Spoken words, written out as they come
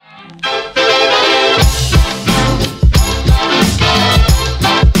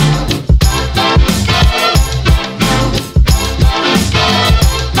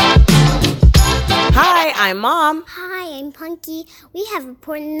have an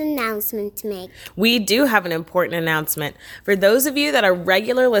important announcement to make. We do have an important announcement. For those of you that are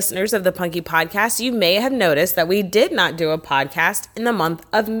regular listeners of the Punky Podcast, you may have noticed that we did not do a podcast in the month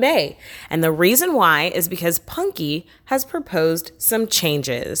of May. And the reason why is because Punky has proposed some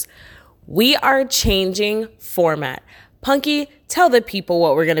changes. We are changing format. Punky, tell the people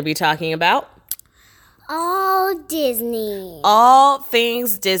what we're going to be talking about. All Disney. All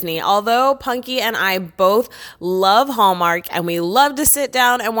things Disney. Although Punky and I both love Hallmark and we love to sit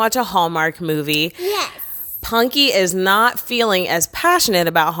down and watch a Hallmark movie. Yes. Punky is not feeling as passionate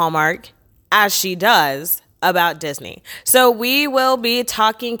about Hallmark as she does about Disney. So we will be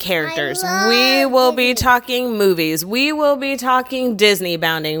talking characters. We will be talking movies. We will be talking Disney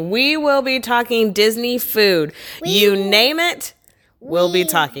bounding. We will be talking Disney food. You name it. We'll be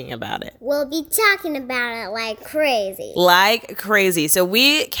talking about it. We'll be talking about it like crazy. Like crazy. So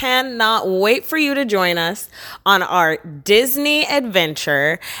we cannot wait for you to join us on our Disney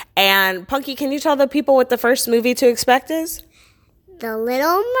adventure. And Punky, can you tell the people what the first movie to expect is? The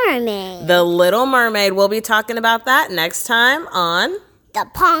Little Mermaid. The Little Mermaid. We'll be talking about that next time on The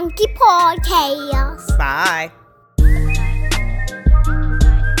Punky Podcast. Bye.